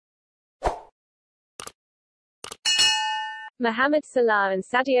Mohamed Salah and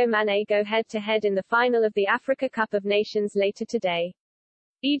Sadio Mane go head-to-head in the final of the Africa Cup of Nations later today.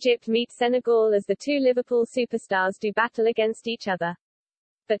 Egypt meets Senegal as the two Liverpool superstars do battle against each other.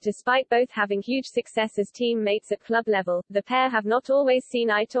 But despite both having huge success as teammates at club level, the pair have not always seen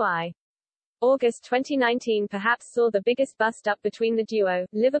eye to eye. August 2019 perhaps saw the biggest bust-up between the duo.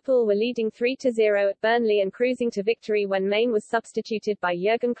 Liverpool were leading 3-0 at Burnley and cruising to victory when Mane was substituted by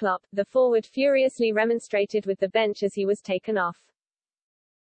Jurgen Klopp. The forward furiously remonstrated with the bench as he was taken off.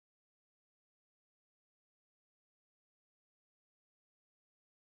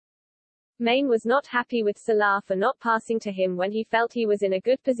 Mane was not happy with Salah for not passing to him when he felt he was in a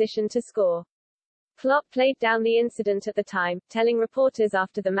good position to score. Klopp played down the incident at the time, telling reporters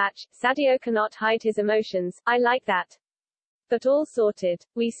after the match, "Sadio cannot hide his emotions, I like that. But all sorted.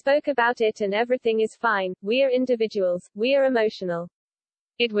 We spoke about it and everything is fine, we're individuals, we're emotional.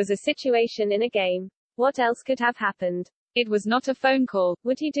 It was a situation in a game. What else could have happened? It was not a phone call.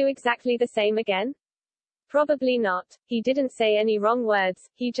 Would he do exactly the same again? Probably not. He didn't say any wrong words,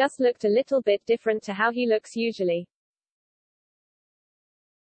 he just looked a little bit different to how he looks usually."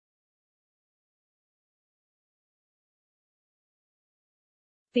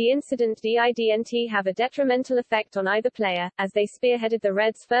 The incident didn't have a detrimental effect on either player, as they spearheaded the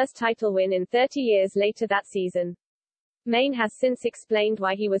Reds' first title win in 30 years later that season. Mane has since explained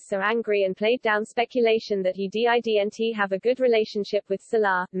why he was so angry and played down speculation that he didn't have a good relationship with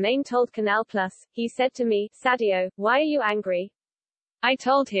Salah. Mane told Canal+, "He said to me, 'Sadio, why are you angry?' I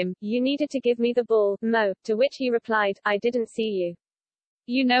told him, 'You needed to give me the ball, Mo,' to which he replied, 'I didn't see you.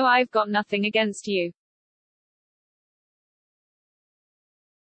 You know I've got nothing against you.'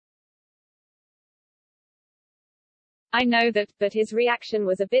 I know that, but his reaction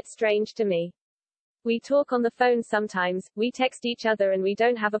was a bit strange to me. We talk on the phone sometimes, we text each other and we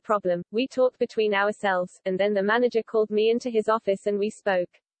don't have a problem, we talk between ourselves, and then the manager called me into his office and we spoke.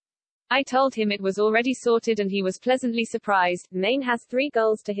 I told him it was already sorted and he was pleasantly surprised." Mane has 3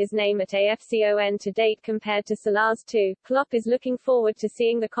 goals to his name at AFCON to date compared to Salah's 2. Klopp is looking forward to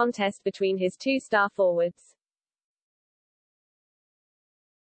seeing the contest between his two star forwards.